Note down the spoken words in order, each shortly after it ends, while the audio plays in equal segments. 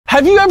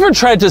Have you ever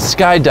tried to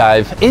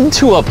skydive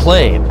into a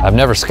plane? I've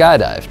never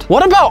skydived.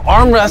 What about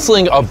arm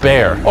wrestling a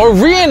bear or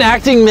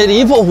reenacting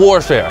medieval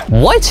warfare?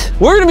 What?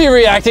 We're gonna be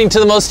reacting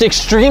to the most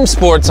extreme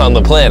sports on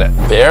the planet,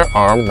 bear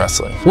arm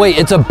wrestling. Wait,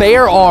 it's a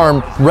bear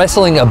arm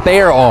wrestling a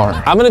bear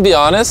arm. I'm gonna be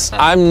honest,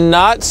 I'm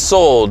not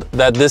sold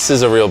that this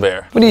is a real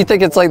bear. What do you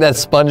think? It's like that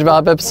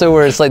SpongeBob episode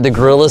where it's like the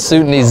gorilla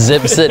suit and he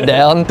zips it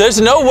down?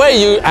 There's no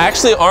way you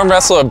actually arm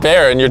wrestle a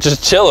bear and you're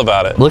just chill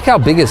about it. Look how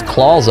big his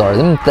claws are.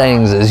 Them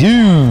things is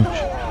huge.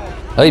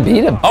 Oh, he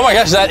beat him. Oh my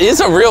gosh, that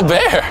is a real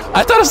bear.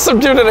 I thought it was some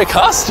dude in a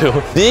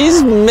costume.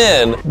 These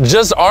men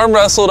just arm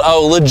wrestled a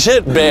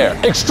legit bear.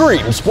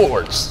 Extreme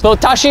sports.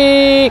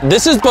 Botashi!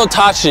 This is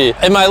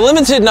Botashi. In my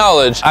limited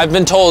knowledge, I've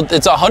been told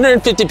it's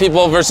 150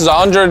 people versus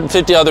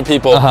 150 other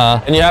people.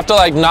 And you have to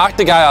like knock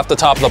the guy off the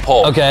top of the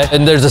pole. Okay,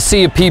 and there's a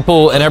sea of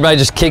people and everybody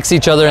just kicks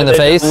each other in the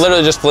face?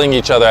 Literally just fling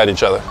each other at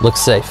each other. Looks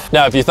safe.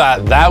 Now, if you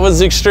thought that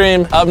was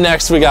extreme, up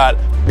next we got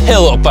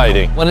pillow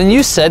fighting. When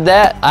you said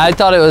that, I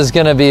thought it was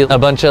gonna be a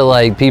bunch of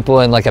like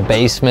people in like a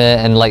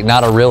basement and like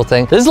not a real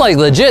thing. This is like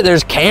legit.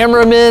 There's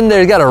cameramen,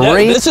 there's got a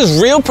ring. This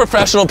is real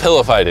professional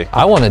pillow fighting.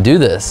 I wanna do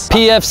this.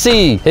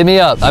 PFC, hit me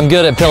up. I'm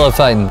good at pillow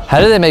fighting.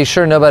 How do they make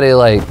sure nobody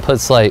like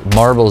puts like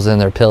marbles in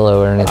their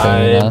pillow or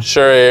anything? I'm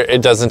sure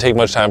it doesn't take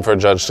much time for a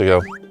judge to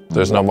go,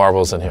 there's no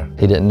marbles in here.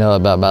 He didn't know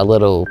about my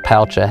little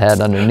pouch I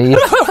had underneath.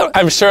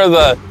 I'm sure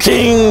the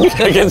ding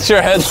against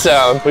your head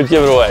sound would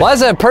give it away. Why is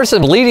that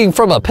person bleeding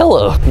from a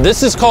pillow?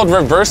 This is called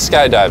reverse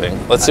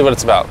skydiving. Let's see what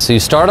it's about. So you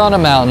start on a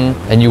mountain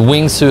and you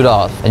wingsuit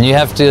off and you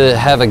have to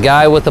have a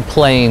guy with a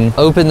plane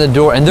open the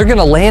door and they're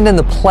gonna land in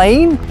the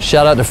plane?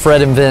 Shout out to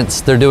Fred and Vince,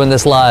 they're doing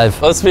this live.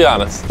 Let's be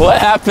honest. What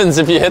happens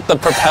if you hit the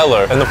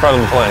propeller in the front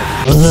of the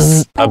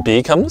plane? A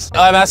bee comes?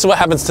 I'm asking what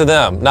happens to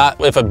them,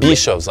 not if a bee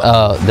shows up.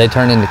 Oh, they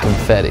turn into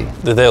confetti.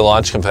 Did they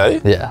launch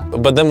confetti? Yeah.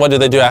 But then what do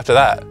they do after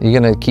that? You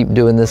gonna keep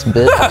doing this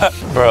bit?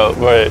 Bro,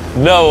 wait,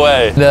 no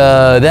way.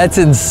 No, that's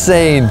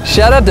insane.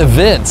 Shout out to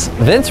Vince.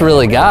 Vince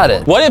really got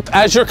it. What if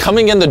as you're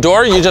coming in the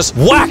door, you just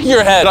whack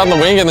your head on the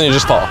wing and then you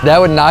just fall? That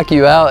would knock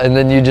you out and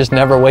then you just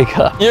never wake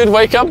up. You'd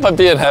wake up but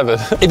be in heaven.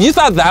 If you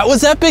thought that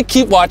was epic,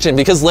 keep watching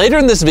because later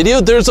in this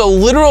video, there's a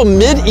literal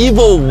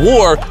medieval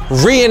war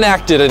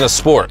reenacted in a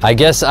sport. I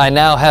guess I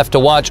now have to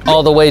watch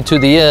all the way to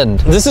the end.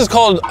 This is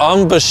called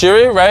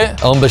Umbashiri, right?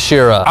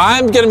 Umbashira.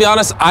 I'm gonna be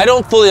honest, I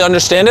don't fully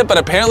understand it, but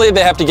apparently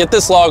they have to get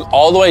this log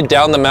all the way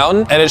down the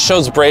mountain and it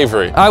shows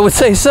bravery. I would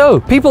say so.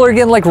 People are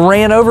getting like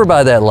ran over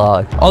by that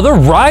log. Oh, they're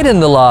riding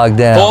the log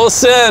down. Full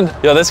send.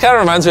 Yo, this kind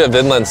of reminds me of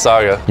Vinland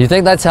Saga. You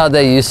think that's how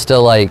they used to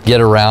like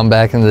get around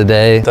back in the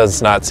day?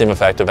 Does not seem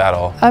effective at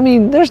all. I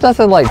mean, there's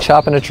nothing like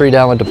chopping a tree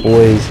down with the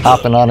boys,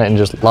 hopping on it and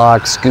just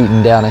log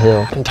scooting down a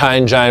hill.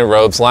 Tying giant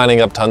ropes,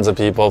 lining up tons of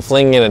people,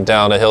 flinging it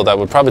down a hill that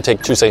would probably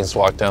take 2 seconds to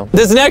walk down.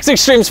 This next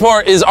extreme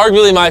sport is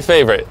arguably my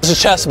favorite. This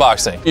is chess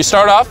boxing. You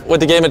start off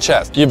with a game of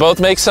chess. You both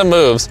make some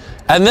moves,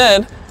 and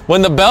then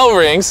when the bell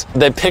rings,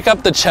 they pick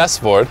up the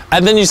chessboard,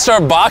 and then you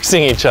start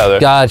boxing each other.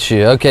 Got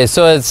you. Okay,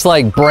 so it's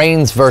like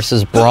brains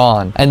versus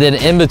brawn. And then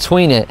in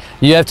between it,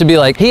 you have to be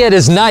like, he had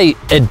his knight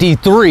at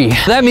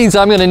D3. That means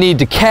I'm gonna need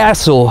to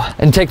castle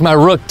and take my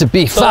rook to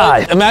B5. So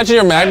like, imagine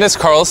you're Magnus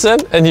Carlsen,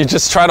 and you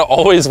just try to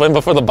always win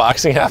before the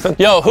boxing happens.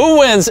 Yo, who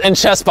wins in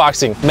chess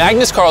boxing?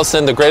 Magnus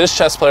Carlsen, the greatest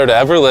chess player to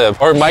ever live,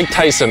 or Mike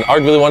Tyson,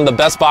 arguably one of the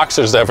best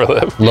boxers to ever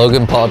live?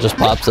 Logan Paul just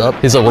pops up.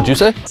 He's like, what'd you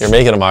say? You're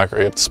making a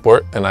mockery of the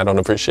sport, and I don't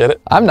appreciate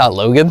it. I'm not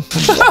Logan.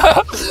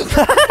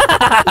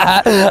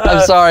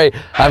 I'm sorry.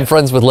 I'm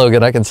friends with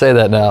Logan. I can say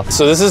that now.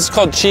 So this is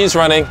called cheese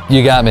running.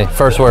 You got me.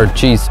 First word,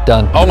 cheese,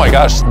 done. Oh my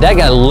gosh. That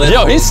guy lit.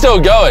 Yo, he's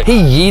still going. He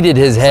yeeted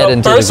his head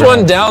into the ground. First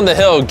one down the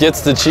hill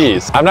gets the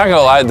cheese. I'm not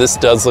gonna lie, this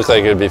does look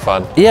like it would be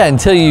fun. Yeah,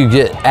 until you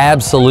get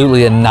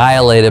absolutely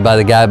annihilated by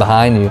the guy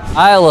behind you.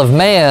 Isle of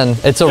Man,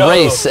 it's a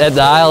race at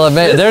the Isle of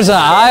Man. There's an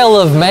Isle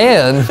of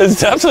Man. It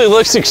definitely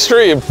looks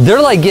extreme.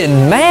 They're like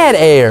getting mad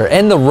air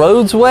and the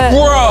road's wet.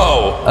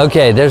 Bro!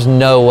 Okay, there's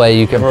no way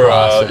you can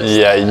process.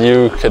 Yeah,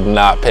 you could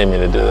not pay me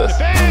to do this.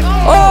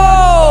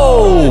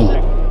 Oh!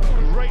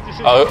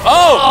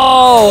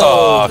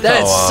 Oh,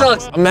 that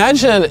sucks.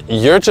 Imagine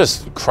you're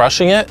just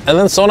crushing it and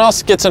then someone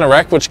else gets in a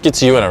wreck, which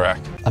gets you in a wreck.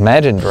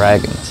 Imagine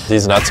Dragons.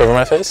 These nuts over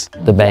my face?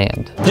 The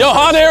band. Yo,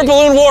 hot air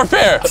balloon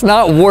warfare. It's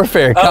not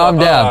warfare, calm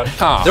down.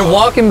 They're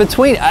walking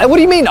between. What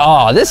do you mean,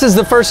 aw? This is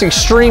the first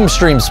extreme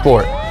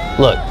sport.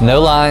 Look, no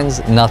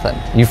lines, nothing.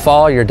 You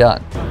fall, you're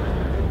done.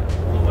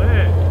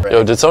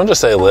 Yo, did someone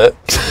just say lit?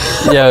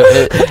 Yo,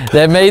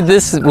 that made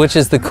this, which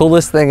is the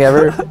coolest thing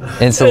ever,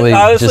 instantly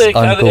just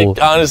uncool. It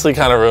honestly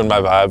kind of ruined my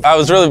vibe. I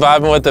was really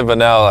vibing with it, but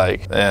now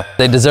like, eh.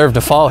 They deserve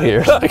to fall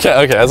here. Okay,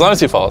 as long as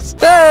he falls.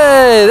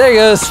 Hey, there he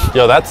goes.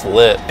 Yo, that's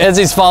lit. As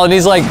he's falling,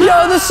 he's like, yo,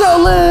 that's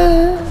so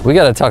lit. We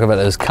gotta talk about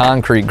those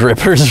concrete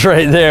grippers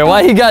right there.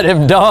 Why he got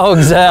him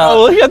dogs out?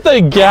 Oh, look at the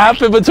gap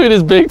in between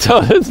his big toe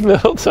and his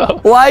middle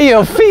toe. Why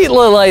your feet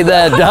look like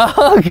that,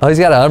 dog? Oh, he's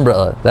got an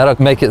umbrella.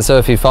 That'll make it so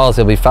if he falls,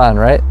 he'll be fine,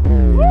 right?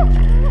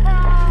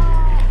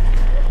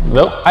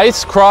 Nope.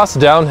 Ice cross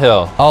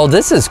downhill. Oh,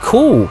 this is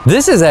cool.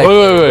 This is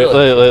actually...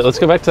 Wait. Let's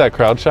go back to that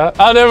crowd shot.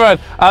 Oh, never mind.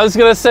 I was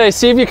gonna say,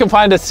 see if you can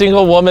find a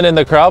single woman in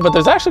the crowd, but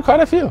there's actually quite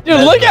a few. Dude,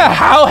 look at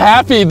how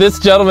happy this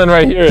gentleman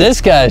right here is.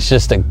 This guy's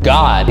just a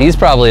god. He's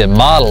probably in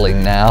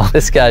modeling now.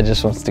 This guy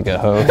just wants to go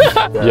home.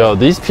 Yo,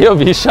 these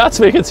POV shots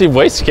make it seem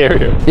way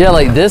scarier. Yeah,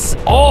 like this.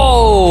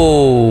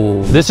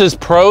 Oh. This is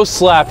pro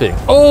slapping.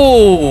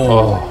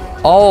 Oh.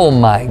 Oh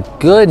my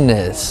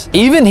goodness.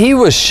 Even he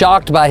was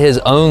shocked by his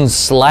own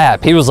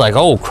slap. He was like,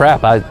 oh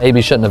crap, I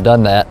maybe shouldn't have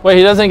done that. Wait,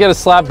 he doesn't get a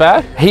slap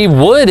back? He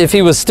would if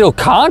he was still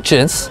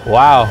conscious.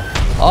 Wow.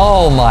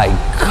 Oh my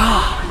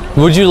God.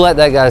 Would you let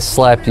that guy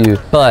slap you,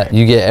 but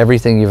you get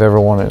everything you've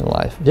ever wanted in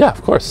life? Yeah,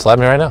 of course. Slap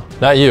me right now.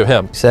 Not you,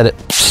 him. You said it.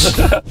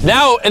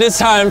 Now it is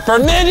time for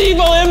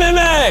medieval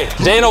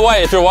MMA. Dana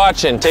White, if you're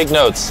watching, take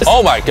notes.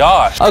 Oh my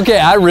gosh. Okay,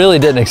 I really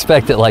didn't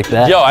expect it like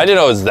that. Yo, I didn't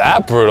know it was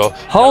that brutal.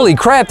 Holy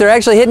crap, they're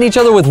actually hitting each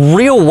other with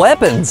real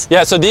weapons.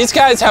 Yeah, so these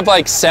guys have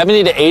like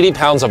 70 to 80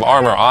 pounds of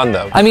armor on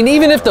them. I mean,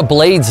 even if the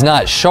blade's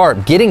not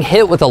sharp, getting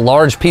hit with a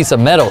large piece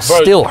of metal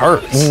still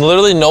hurts.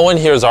 Literally no one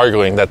here is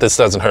arguing that this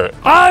doesn't hurt.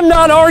 I'm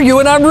not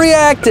arguing, I'm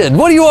reacting.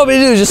 What do you want me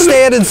to do, just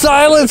stand in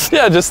silence?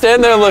 Yeah, just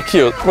stand there and look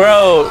cute.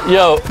 Bro,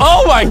 yo,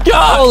 oh my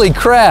God. Holy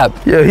crap.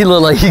 Yo, he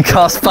looked like he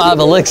cost 5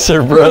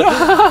 elixir, bro.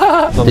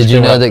 Did you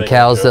know that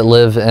cows that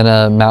live in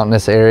a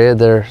mountainous area,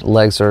 their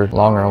legs are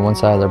longer on one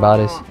side of their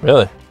bodies?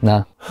 Really?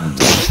 No.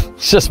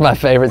 It's just my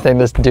favorite thing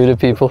to do to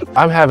people.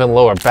 I'm having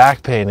lower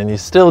back pain and you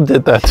still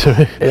did that to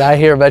me. And I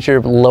hear about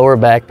your lower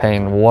back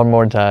pain one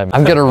more time.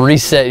 I'm gonna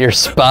reset your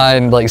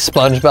spine like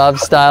SpongeBob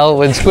style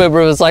when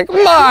Squidward was like,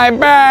 my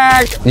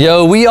back.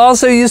 Yo, we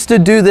also used to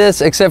do this,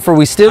 except for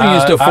we still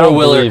used a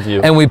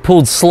four-wheeler and we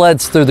pulled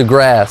sleds through the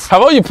grass. How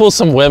about you pull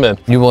some women?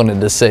 You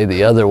wanted to say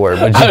the other word,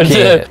 but you I can't.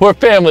 did. We're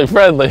family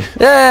friendly.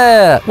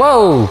 Yeah,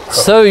 whoa.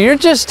 So you're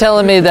just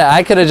telling me that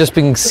I could have just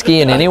been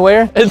skiing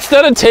anywhere?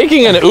 Instead of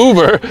taking an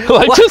Uber,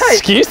 like just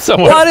ski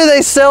somewhere. Why do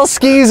they sell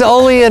skis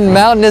only in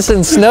mountainous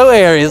and snow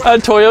areas? A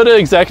Toyota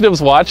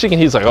executive's watching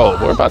and he's like, oh,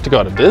 we're about to go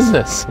out of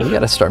business. We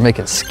gotta start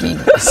making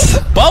skis.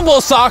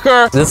 Bubble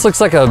soccer. This looks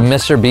like a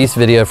Mr. Beast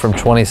video from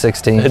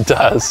 2016. It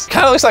does.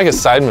 Kind of looks like a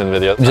Sidemen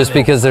video. Just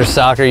because there's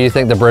soccer, you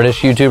think the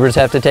British YouTubers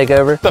have to take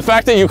over? The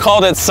fact that you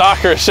called it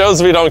soccer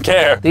shows we don't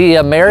care. The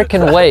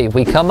American way,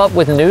 we come up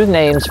with new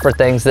names for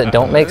things that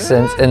don't make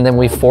sense and then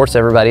we force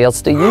everybody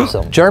else to use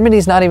them.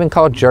 Germany's not even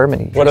called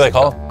Germany. What do they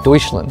call?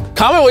 Deutschland.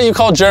 Comment what you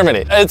call Germany.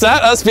 It's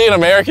not us being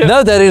American.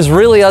 No, that is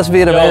really us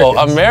being American.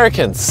 Oh,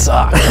 Americans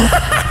suck.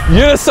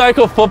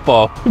 Unicycle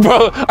football.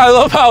 Bro, I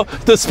love how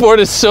the sport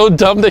is so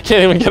dumb they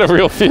can't even get a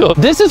real field.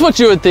 This is what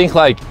you would think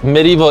like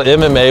medieval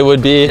MMA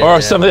would be,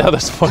 or some of the other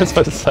sports,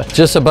 but it's like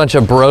just a bunch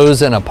of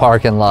bros in a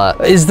parking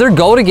lot. Is their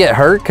goal to get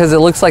hurt? Because it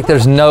looks like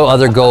there's no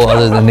other goal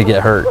other than to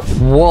get hurt.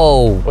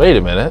 Whoa. Wait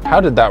a minute. How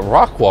did that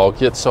rock wall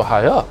get so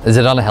high up? Is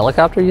it on a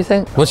helicopter, you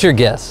think? What's your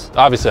guess?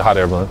 Obviously a hot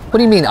air balloon. What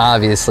do you mean,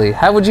 obviously?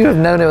 How would you have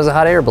known it was a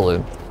hot air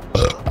balloon?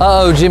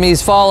 Uh-oh,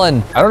 Jimmy's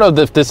fallen. I don't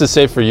know if this is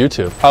safe for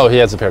YouTube. Oh, he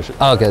has a parachute.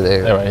 Oh, okay, there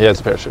you go. Anyway, he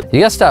has a parachute. You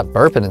gotta stop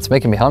burping, it's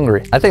making me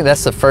hungry. I think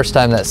that's the first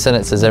time that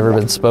sentence has ever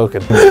been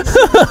spoken.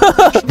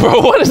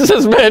 Bro, what is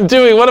this man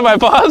doing? What am I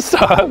paused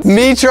on?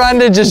 Me trying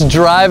to just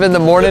drive in the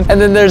morning,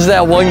 and then there's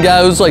that one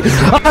guy who's like,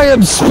 I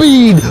am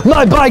speed,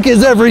 my bike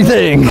is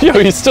everything. Yo,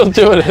 he's still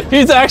doing it.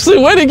 He's actually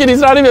winning and he's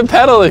not even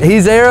pedaling.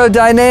 He's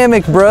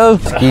aerodynamic, bro.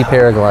 Ski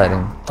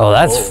paragliding. Oh,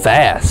 that's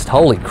fast.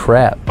 Holy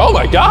crap. Oh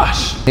my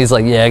gosh. He's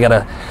like, yeah, I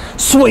gotta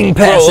swing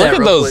past Bro, that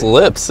look at those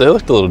lips. They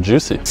looked a little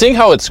juicy. Seeing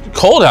how it's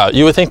cold out,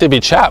 you would think they'd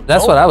be chapped.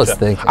 That's what I was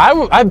thinking.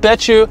 I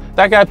bet you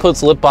that guy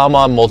puts lip balm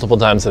on multiple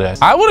times a day.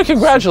 I want to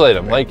congratulate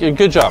him. Like,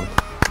 good job.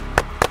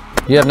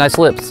 You have nice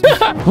lips.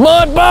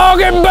 Mud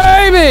bogging,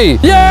 baby!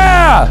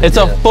 Yeah! It's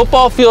a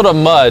football field of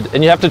mud,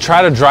 and you have to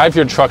try to drive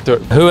your truck through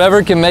it.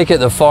 Whoever can make it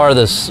the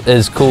farthest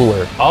is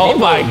cooler. Oh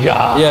my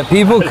God. Yeah,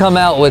 people come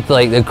out with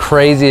like the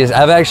craziest.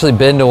 I've actually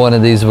been to one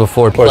of these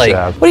before. Of course like, you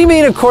have. What do you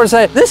mean, of course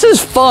I have? This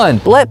is fun.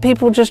 Let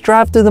people just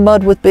drive through the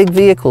mud with big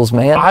vehicles,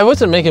 man. I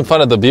wasn't making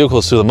fun of the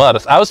vehicles through the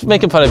mud. I was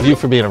making fun of you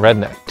for being a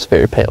redneck. It's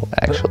very pale,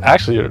 actually.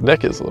 Actually, your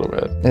neck is a little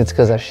red. It's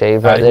because I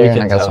shaved right You there and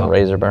can I got tell. some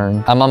razor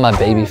burn. I'm on my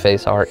baby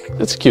face arc.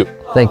 It's cute.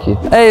 Thank you.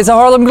 Hey, it's a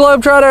Harlem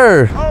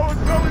Globetrotter.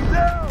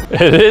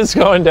 It is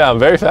going down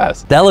very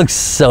fast. That looks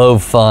so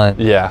fun.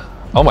 Yeah.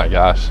 Oh my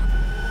gosh.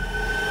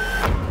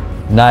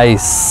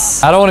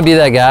 Nice. I don't want to be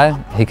that guy.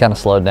 He kind of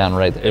slowed down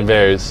right there. It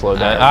very slowed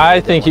down.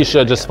 I think he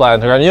should just splat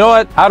on the ground. You know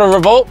what? Out of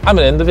revolt, I'm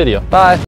gonna end the video. Bye.